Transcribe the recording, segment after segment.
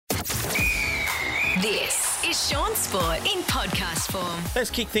This is Shaun Sport in podcast form.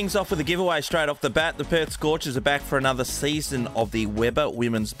 Let's kick things off with a giveaway straight off the bat. The Perth Scorchers are back for another season of the Weber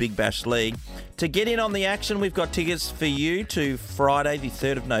Women's Big Bash League. To get in on the action, we've got tickets for you to Friday, the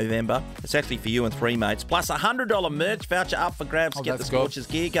 3rd of November. It's actually for you and three mates, plus a $100 merch voucher up for grabs to get the Scorchers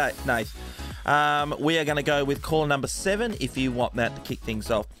gear. Nath. We are going to go with call number 7 if you want that to kick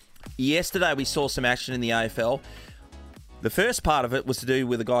things off. Yesterday, we saw some action in the AFL. The first part of it was to do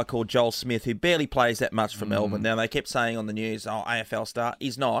with a guy called Joel Smith, who barely plays that much for Melbourne. Now, they kept saying on the news, AFL star.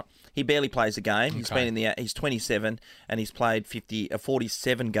 He's not. He barely plays a game. He's been he's 27 and he's played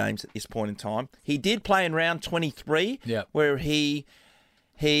 47 games at this point in time. He did play in round 23, where he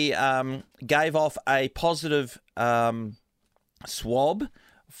gave off a positive swab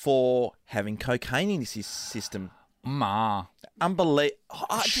for having cocaine in his system. Unbelievable.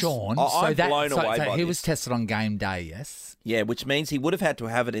 Shaun, I'm blown away by he this. was tested on game day, yes? Yeah, which means he would have had to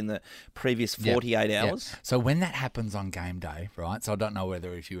have it in the previous 48 hours. So when that happens on game day, right, so I don't know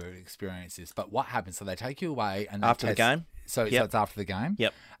whether if you experienced this, but what happens? So they take you away and they After the game? So it's after the game?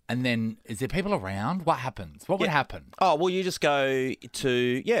 Yep. And then is there people around? What happens? What would happen? Oh, well, you just go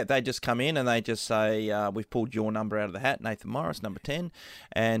to, they just come in and they just say, we've pulled your number out of the hat, Nathan Morris, number 10,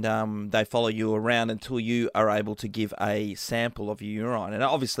 and they follow you around until you are able to give a sample of your urine. And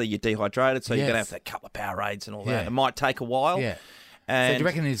obviously you're dehydrated, so you're going to have that couple of Powerades and all that. It might take a while. Yeah. So do you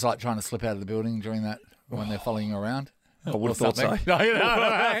reckon he's like trying to slip out of the building during that when they're following you around? I would have thought so. No,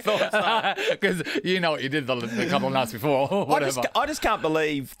 I thought so. Because you know what you did the couple of nights before. I just can't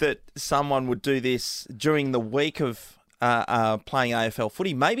believe that someone would do this during the week of playing AFL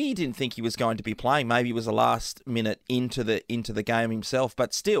footy. Maybe he didn't think he was going to be playing. Maybe it was the last minute into the game himself.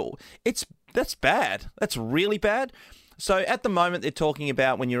 But still, that's bad. That's really bad. So at the moment, they're talking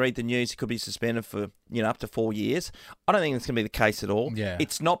about when you read the news, he could be suspended for up to 4 years. I don't think that's going to be the case at all. Yeah.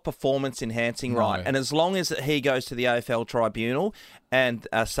 It's not performance enhancing, right? And as long as he goes to the AFL tribunal and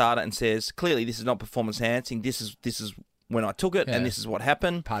SADA and says clearly this is not performance enhancing, this is when I took it and this is what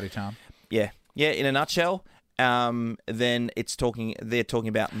happened. Party time. Yeah. In a nutshell, then they're talking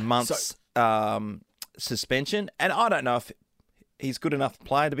about months suspension, and I don't know if he's good enough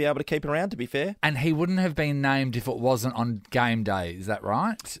player to be able to keep it around, to be fair. And he wouldn't have been named if it wasn't on game day, is that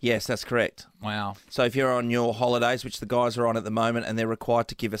right? Yes, that's correct. Wow. So if you're on your holidays, which the guys are on at the moment, and they're required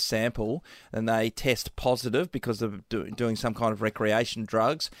to give a sample, and they test positive because of doing some kind of recreation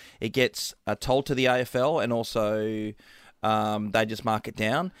drugs, it gets told to the AFL, and also they just mark it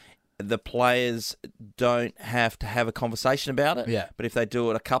down. The players don't have to have a conversation about it. Yeah. But if they do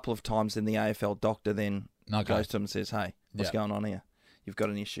it a couple of times, then the AFL doctor then goes to them and says, hey, what's going on here? You've got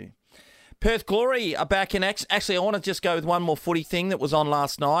an issue. Perth Glory are back in action. Actually, I want to just go with one more footy thing that was on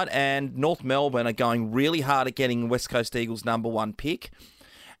last night, and North Melbourne are going really hard at getting West Coast Eagles' number 1 pick.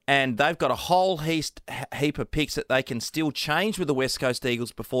 And they've got a whole heap of picks that they can still change with the West Coast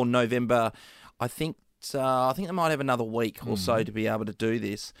Eagles before November. I think they might have another week or so to be able to do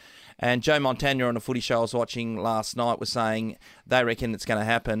this. And Joe Montagna on a footy show I was watching last night was saying they reckon it's going to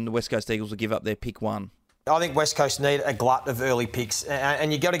happen. The West Coast Eagles will give up their pick 1. I think West Coast need a glut of early picks,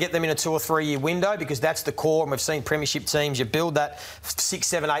 and you've got to get them in a 2 or 3 year window because that's the core. And we've seen premiership teams, you build that 6,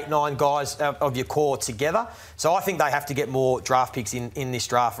 7, 8, 9 guys of your core together. So I think they have to get more draft picks in this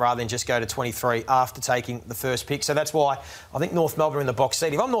draft rather than just go to 23 after taking the first pick. So that's why I think North Melbourne are in the box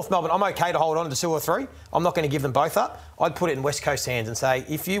seat. If I'm North Melbourne, I'm okay to hold on to 2 or 3. I'm not going to give them both up. I'd put it in West Coast hands and say,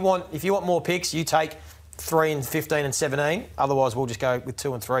 if you want more picks, you take 3 and 15 and 17. Otherwise, we'll just go with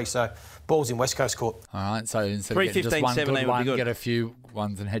 2 and 3. So ball's in West Coast court. All right, so instead 3, of getting 15, just one 17 good would be one, good. get a few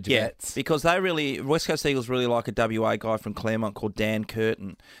ones and hedge your bets. Because West Coast Eagles really like a WA guy from Claremont called Dan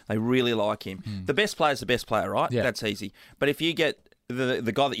Curtin. They really like him. The best player's the best player, right? Yeah. That's easy. But if you get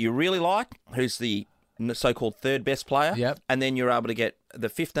the guy that you really like, who's the so-called third best player, and then you're able to get the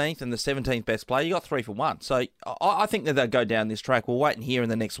 15th and the 17th best player, you got 3 for 1. So I think that they'll go down this track. We'll wait and hear in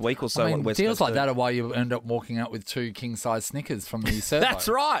the next week or so. I mean, what West deals Coast like do. that are why you end up walking out with 2 king-size Snickers from the servo. That's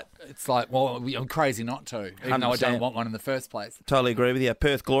right. It's like, well, I'm crazy not to, even though I don't want one in the first place. Totally agree with you.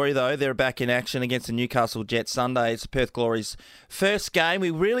 Perth Glory, though, they're back in action against the Newcastle Jets Sunday. It's Perth Glory's first game. We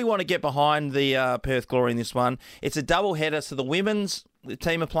really want to get behind the Perth Glory in this one. It's a double-header, so the women's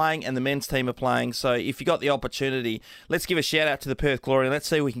team are playing and the men's team are playing. So if you got the opportunity, let's give a shout-out to the Perth Glory and let's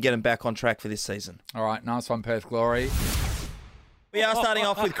see if we can get them back on track for this season. All right, nice one, Perth Glory. We are starting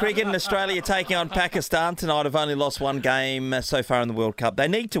off with cricket, and Australia taking on Pakistan tonight. Have only lost 1 game so far in the World Cup. They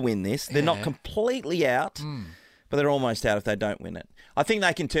need to win this. They're not completely out, but they're almost out if they don't win it. I think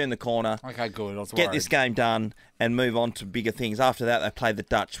they can turn the corner. Okay, good. Get this game done and move on to bigger things. After that, they play the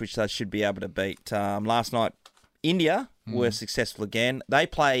Dutch, which they should be able to beat. Last night, India were successful again. They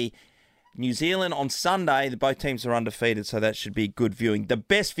play New Zealand on Sunday. Both teams are undefeated, so that should be good viewing. The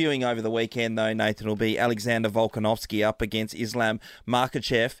best viewing over the weekend, though, Nathan, will be Alexander Volkanovski up against Islam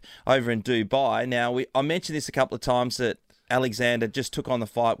Makhachev over in Dubai. Now, I mentioned this a couple of times that Alexander just took on the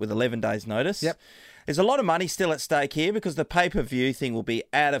fight with 11 days' notice. Yep. There's a lot of money still at stake here because the pay-per-view thing will be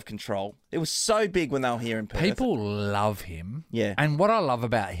out of control. It was so big when they were here in Perth. People love him. Yeah. And what I love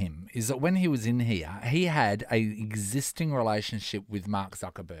about him is that when he was in here, he had an existing relationship with Mark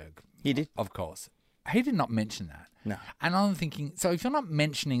Zuckerberg. He did. Of course. He did not mention that. No. And I'm thinking, so if you're not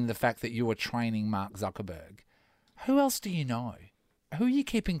mentioning the fact that you were training Mark Zuckerberg, who else do you know? Who are you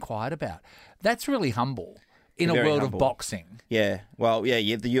keeping quiet about? That's really humble. In a world of boxing. Yeah. Well, yeah,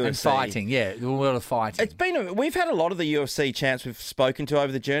 the UFC. And fighting, yeah, the world of fighting. We've had a lot of the UFC champs we've spoken to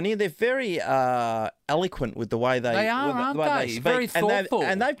over the journey. They're very eloquent with the way they are, aren't they? speak. Very thoughtful.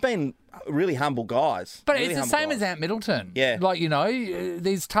 And they've been really humble guys. But really it's the same as Ant Middleton. Yeah. Like,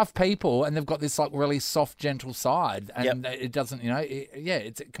 these tough people and they've got this like really soft, gentle side. And it doesn't,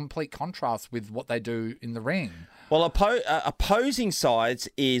 it's a complete contrast with what they do in the ring. Well, opposing sides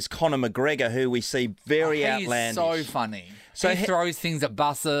is Conor McGregor, who we see very outlandish. He's so funny. So he throws things at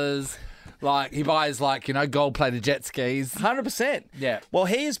buses. Like, he buys, gold-plated jet skis. 100%. Yeah. Well,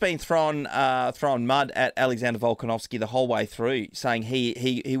 he has been throwing mud at Alexander Volkanovski the whole way through, saying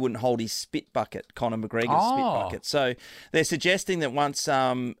he wouldn't hold his spit bucket, Conor McGregor's spit bucket. So they're suggesting that once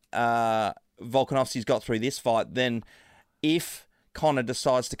Volkanovski's got through this fight, then if Conor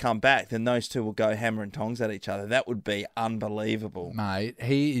decides to come back, then those two will go hammer and tongs at each other. That would be unbelievable. Mate,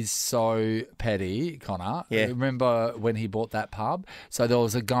 he is so petty, Conor. Yeah. Remember when he bought that pub? So there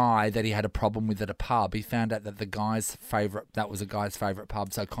was a guy that he had a problem with at a pub. He found out that that was a guy's favourite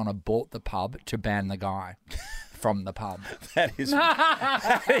pub, so Conor bought the pub to ban the guy from the pub. That is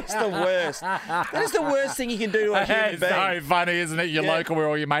the worst. That is the worst thing you can do to a human being. It's so funny, isn't it? You're local where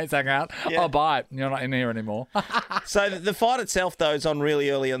all your mates hang out. Yeah. Oh, bye. You're not in here anymore. So the fight itself, though, is on really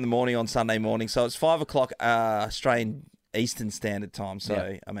early in the morning on Sunday morning. So it's 5 o'clock Australian Eastern Standard Time.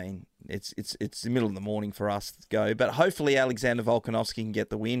 So, I mean, it's the middle of the morning for us to go. But hopefully Alexander Volkanovski can get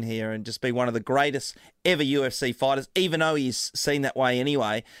the win here and just be one of the greatest ever UFC fighters, even though he's seen that way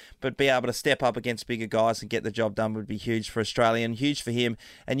anyway. But be able to step up against bigger guys and get the job done would be huge for Australia and huge for him.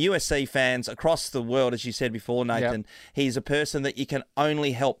 And UFC fans across the world, as you said before, Nathan, he's a person that you can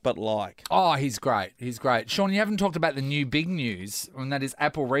only help but like. Oh, he's great. He's great. Shaun, you haven't talked about the new big news, and that is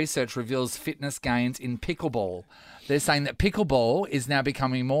Apple Research reveals fitness gains in pickleball. They're saying that pickleball is now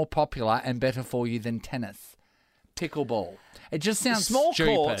becoming more popular and better for you than tennis. Pickleball. It just sounds small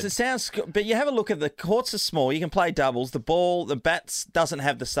stupid. Courts. But you have a look at the courts are small. You can play doubles. The bat doesn't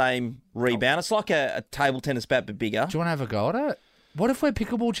have the same rebound. It's like a table tennis bat, but bigger. Do you want to have a go at it? What if we're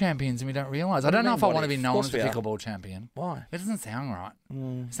pickleball champions and we don't realise? I don't know if I want to be known as a pickleball champion. Why? It doesn't sound right.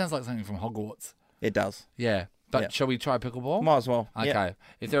 It sounds like something from Hogwarts. It does. Yeah. But shall we try pickleball? Might as well. Okay. Yeah.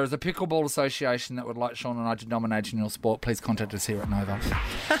 If there is a pickleball association that would like Shaun and I to nominate in your sport, please contact us here at Nova.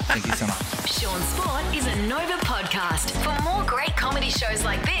 Thank you so much. Shaun Sport is a Nova podcast. For more great comedy shows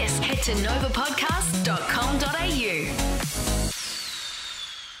like this, head to novapodcast.com.au.